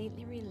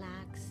completely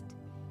relaxed.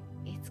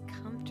 It's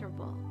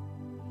comfortable.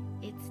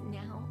 It's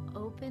now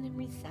open and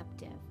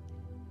receptive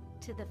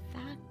to the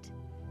fact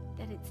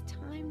that it's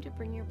time to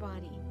bring your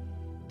body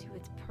to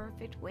its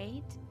perfect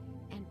weight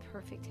and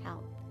perfect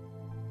health.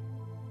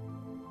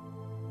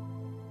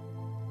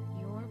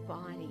 Your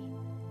body,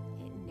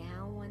 it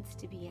now wants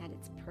to be at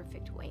its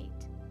perfect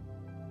weight,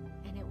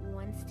 and it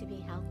wants to be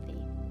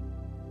healthy.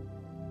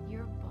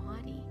 Your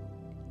body,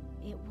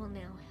 it will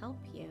now help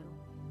you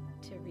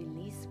to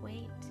release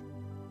weight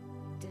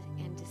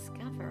and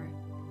discover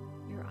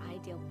your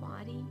ideal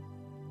body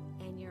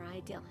and your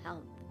ideal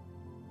health.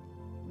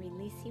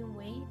 Releasing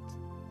weight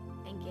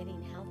and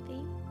getting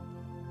healthy,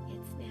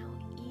 it's now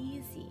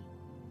easy,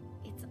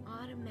 it's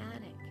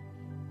automatic,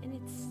 and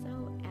it's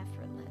so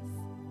effortless.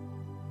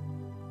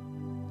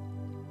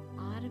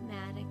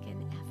 Automatic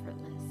and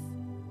effortless.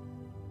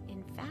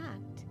 In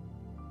fact,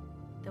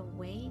 the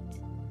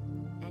weight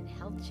and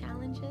health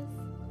challenges,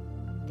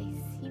 they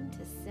seem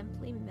to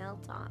simply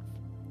melt off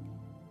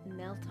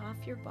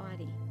your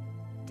body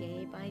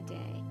day by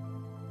day.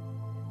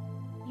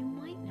 You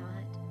might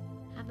not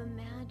have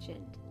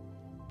imagined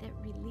that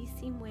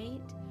releasing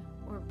weight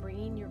or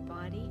bringing your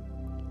body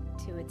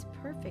to its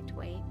perfect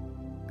weight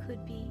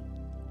could be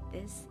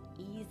this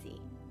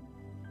easy.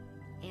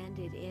 And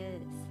it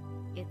is.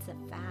 It's a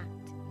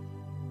fact.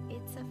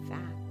 It's a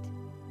fact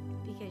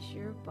because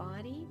your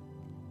body,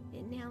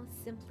 it now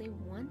simply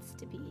wants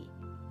to be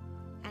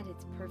at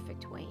its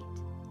perfect weight,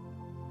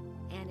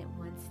 and it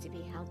wants to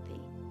be healthy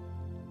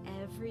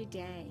every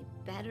day,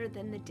 better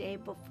than the day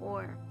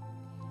before.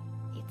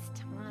 It's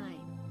time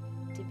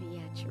to be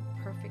at your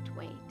perfect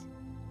weight,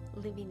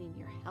 living in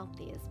your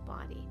healthiest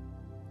body.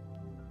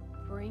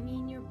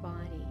 Bringing your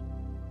body,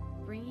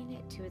 bringing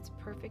it to its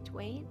perfect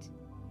weight,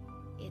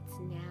 it's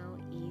now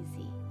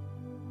easy,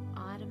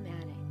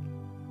 automatic,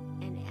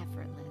 and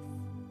effortless.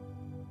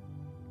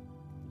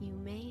 You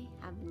may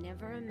have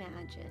never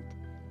imagined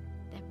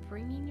that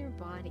bringing your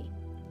body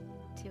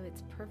to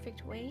its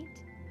perfect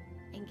weight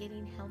and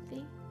getting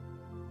healthy,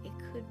 it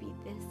could be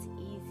this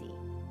easy.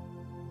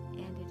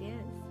 And it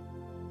is.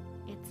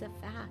 It's a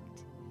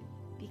fact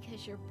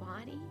because your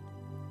body,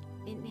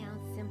 it now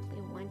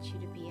simply wants you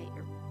to be at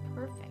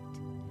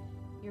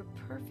your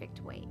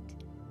perfect weight.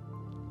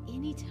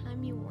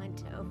 Anytime you want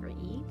to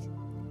overeat,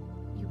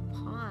 you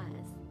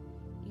pause,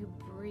 you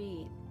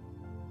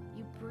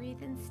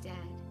breathe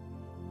instead.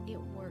 It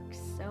works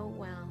so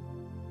well.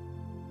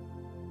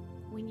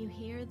 When you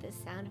hear the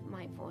sound of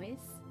my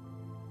voice,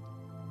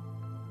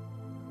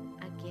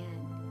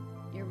 again,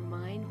 your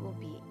mind will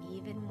be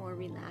even more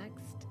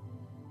relaxed,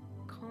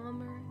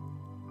 calmer,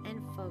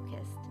 and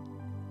focused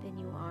than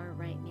you are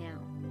right now.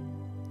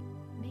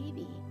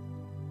 Maybe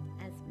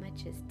as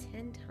much as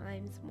 10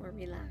 times more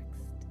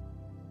relaxed.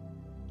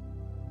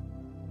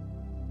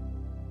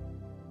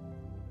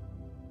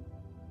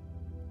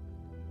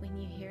 When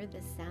you hear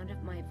the sound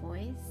of my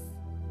voice,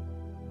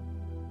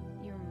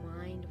 your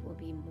mind will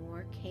be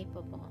more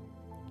capable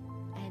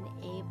and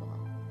able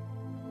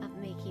of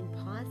making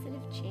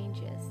positive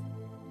changes,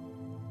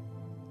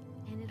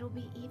 and it'll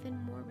be even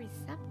more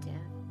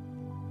receptive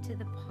to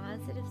the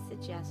positive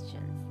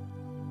suggestions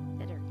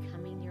that are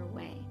coming your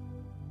way.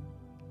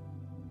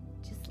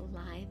 Just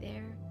lie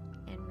there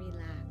and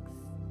relax.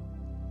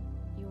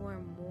 You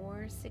are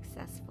more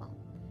successful,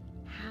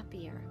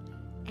 happier,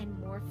 and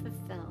more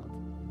fulfilled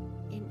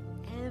in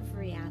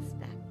every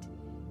aspect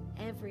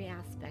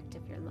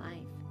of your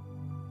life.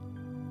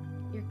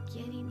 You're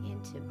getting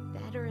into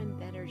better and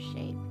better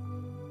shape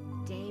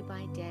day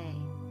by day.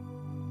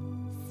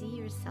 See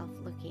yourself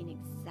looking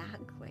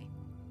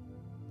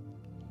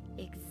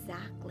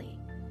exactly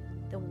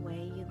the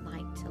way you'd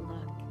like to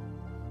look,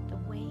 the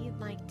way you'd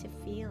like to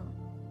feel.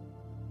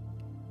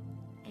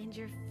 And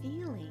you're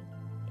feeling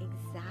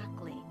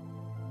exactly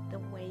the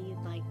way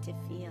you'd like to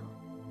feel.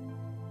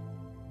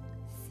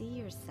 See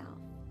yourself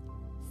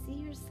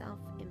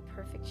in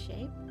perfect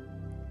shape,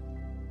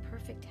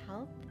 perfect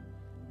health,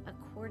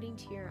 according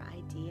to your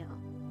ideal.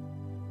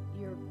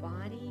 Your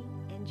body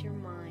and your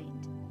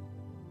mind,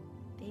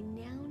 they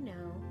now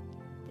know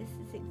this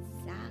is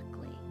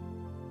exactly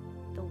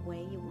the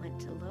way you want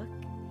to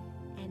look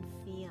and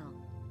feel.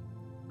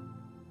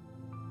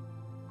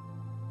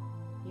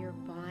 Your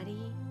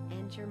body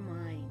and your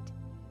mind,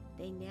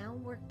 they now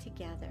work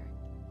together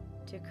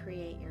to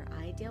create your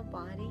ideal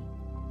body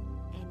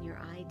and your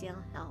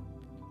ideal health.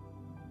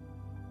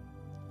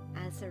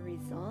 As a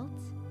result,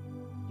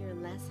 you're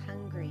less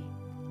hungry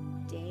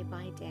day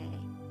by day.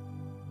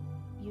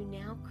 You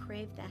now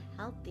crave the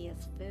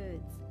healthiest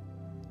foods.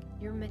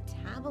 Your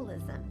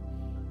metabolism,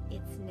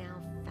 it's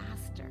now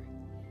faster.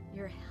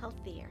 You're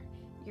healthier.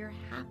 You're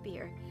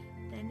happier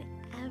than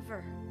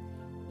ever.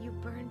 You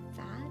burn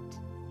fat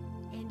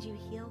and you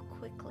heal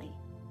quickly.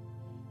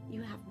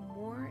 You have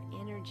more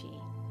energy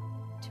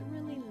to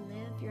really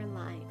live your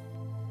life.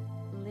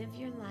 Live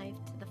your life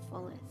to the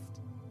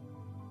fullest.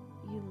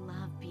 You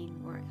love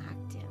being more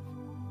active.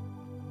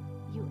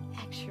 You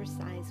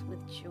exercise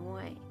with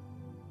joy.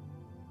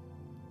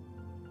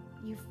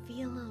 You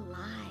feel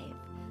alive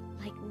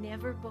like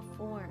never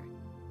before.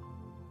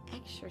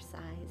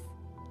 Exercise,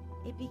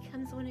 it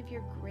becomes one of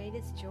your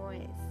greatest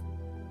joys.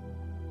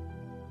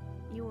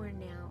 You are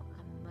now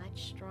a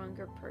much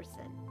stronger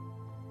person,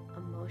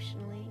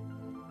 emotionally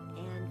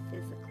and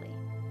physically.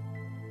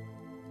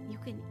 You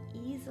can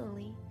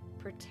easily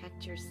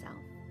protect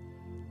yourself,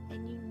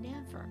 and you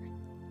never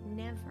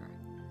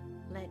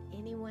let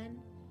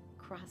anyone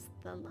cross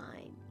the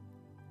line.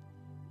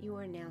 You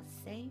are now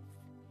safe.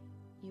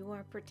 You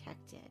are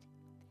protected.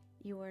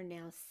 You are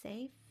now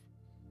safe,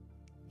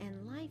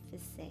 and life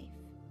is safe,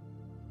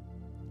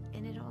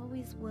 and it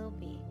always will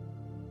be.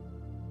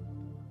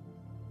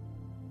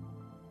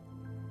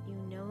 You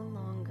no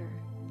longer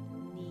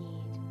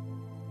need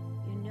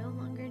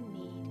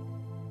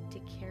to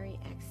carry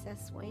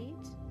excess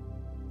weight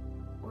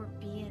or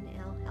be in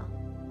ill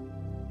health.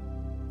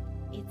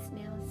 It's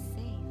now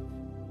safe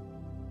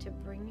to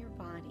bring your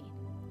body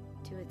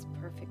to its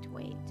perfect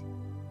weight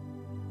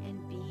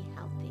and be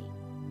healthy.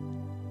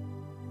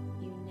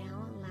 You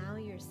now allow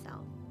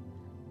yourself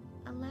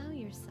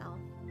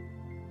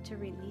to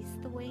release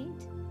the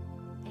weight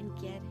and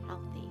get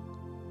healthy,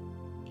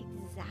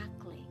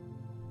 exactly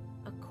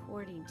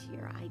according to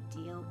your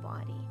ideal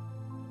body.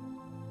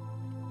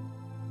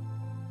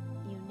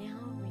 You now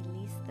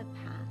release the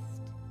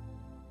past.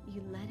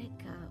 You let it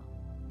go.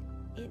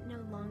 It no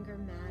longer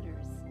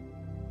matters.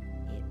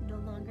 It no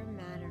longer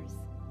matters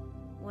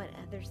what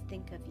others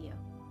think of you.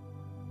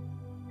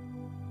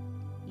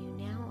 You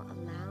now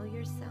allow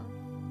yourself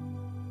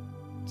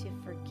to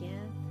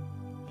forgive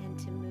and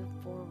to move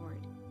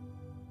forward.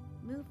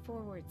 Move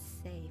forward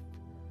safe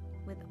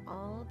with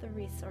all the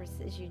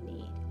resources you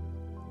need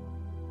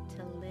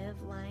to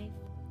live life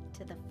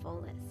to the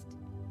fullest.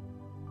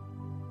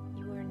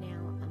 You are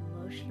now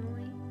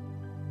emotionally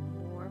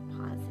more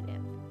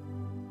positive.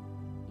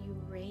 You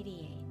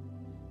radiate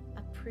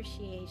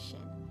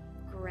appreciation,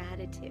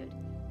 gratitude,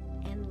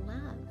 and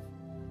love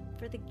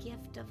for the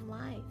gift of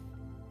life,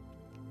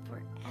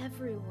 for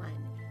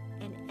everyone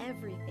and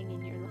everything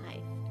in your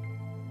life.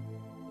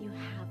 You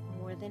have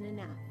more than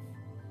enough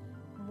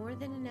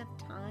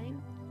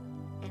time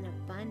and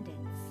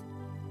abundance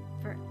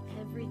for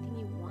everything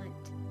you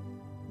want,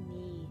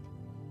 need,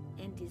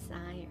 and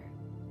desire.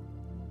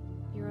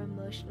 You're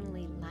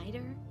emotionally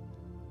lighter,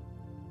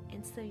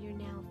 and so you're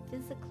now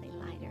physically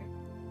lighter,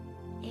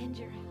 and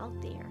you're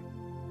healthier.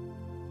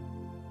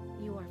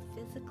 You are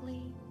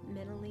physically,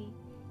 mentally,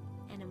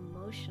 and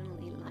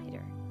emotionally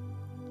lighter.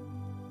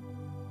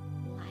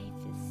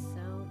 Life is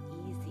so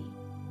easy.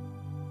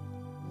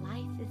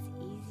 Life is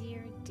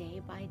easier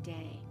day by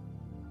day.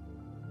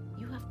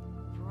 You have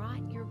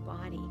brought your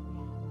body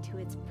to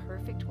its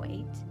perfect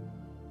weight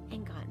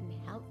and gotten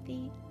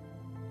healthy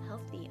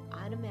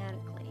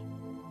automatically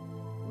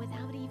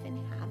without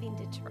even having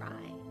to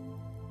try,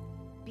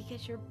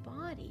 because your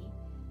body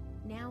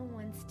now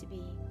wants to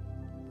be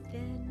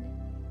thin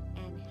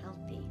and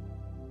healthy.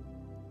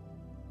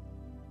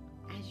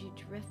 As you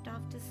drift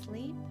off to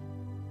sleep,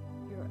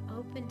 you're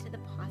open to the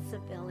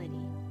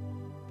possibility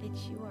that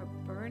you are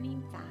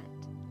burning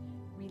fat,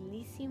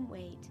 releasing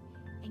weight,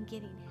 and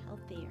getting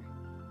healthier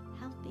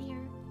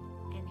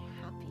and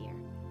happier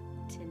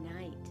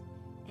tonight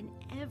and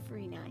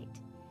every night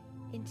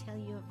until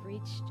you have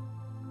reached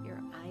your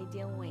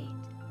ideal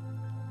weight.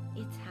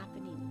 It's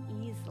happening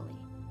easily,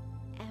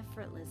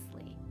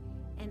 effortlessly,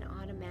 and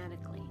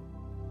automatically.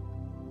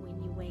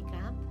 When you wake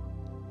up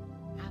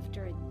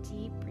after a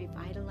deep,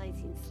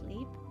 revitalizing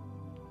sleep,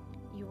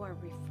 you are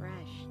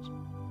refreshed,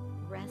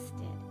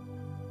 rested,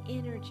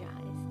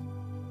 energized,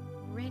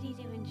 ready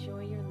to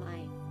enjoy your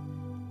life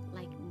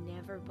like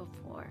never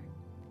before.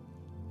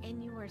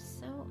 And you are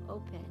so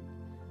open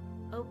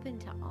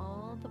to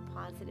all the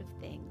positive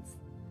things,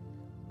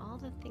 all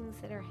the things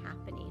that are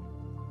happening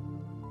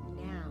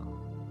now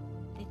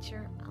that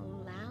you're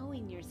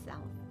allowing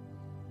yourself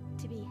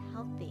to be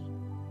healthy,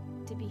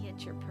 to be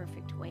at your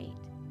perfect weight.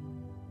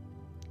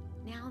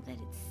 Now that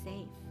it's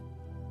safe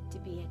to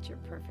be at your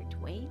perfect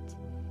weight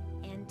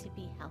and to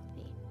be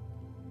healthy,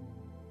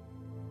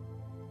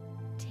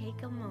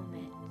 take a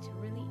moment to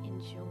really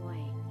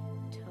enjoy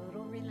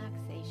total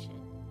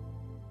relaxation.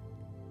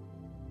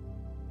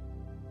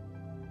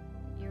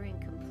 You're in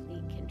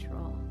complete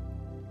control,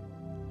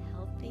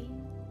 healthy,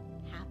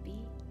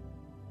 happy,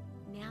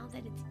 now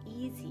that it's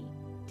easy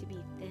to be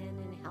thin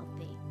and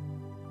healthy.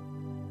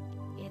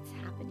 It's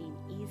happening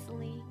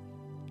easily,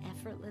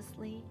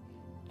 effortlessly,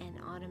 and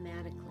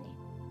automatically.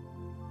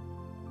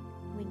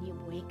 When you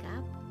wake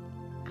up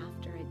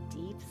after a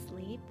deep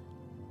sleep,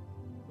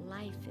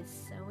 life is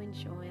so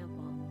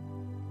enjoyable.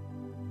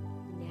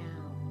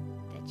 Now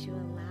that you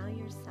allow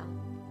yourself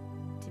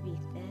to be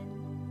thin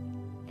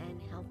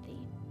and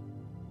healthy,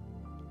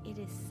 It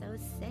is so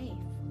safe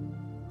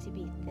to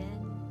be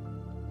thin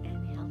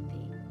and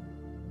healthy.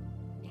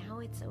 Now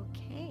it's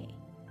okay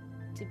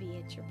to be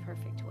at your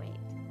perfect weight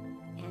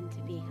and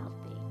to be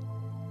healthy.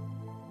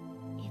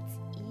 It's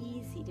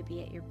easy to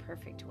be at your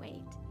perfect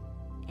weight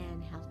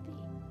and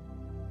healthy.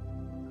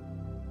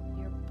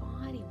 Your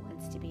body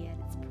wants to be at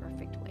its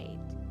perfect weight.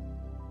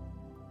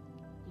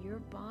 Your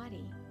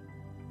body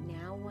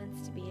now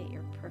wants to be at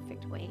your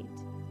perfect weight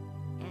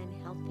and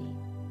healthy.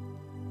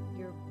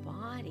 Your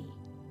body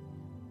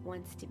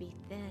wants to be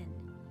thin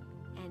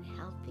and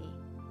healthy.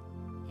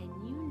 And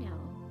you know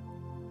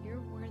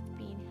you're worth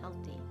being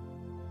healthy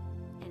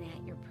and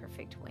at your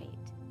perfect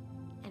weight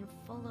and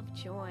full of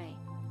joy.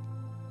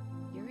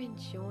 You're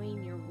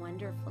enjoying your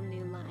wonderful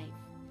new life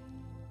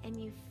and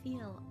you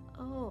feel,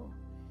 oh,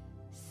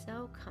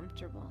 so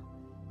comfortable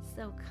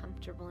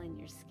in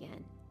your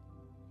skin.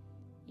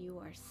 You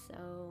are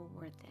so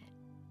worth it.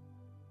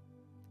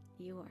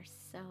 You are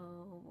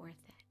so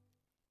worth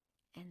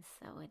it. And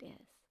so it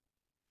is.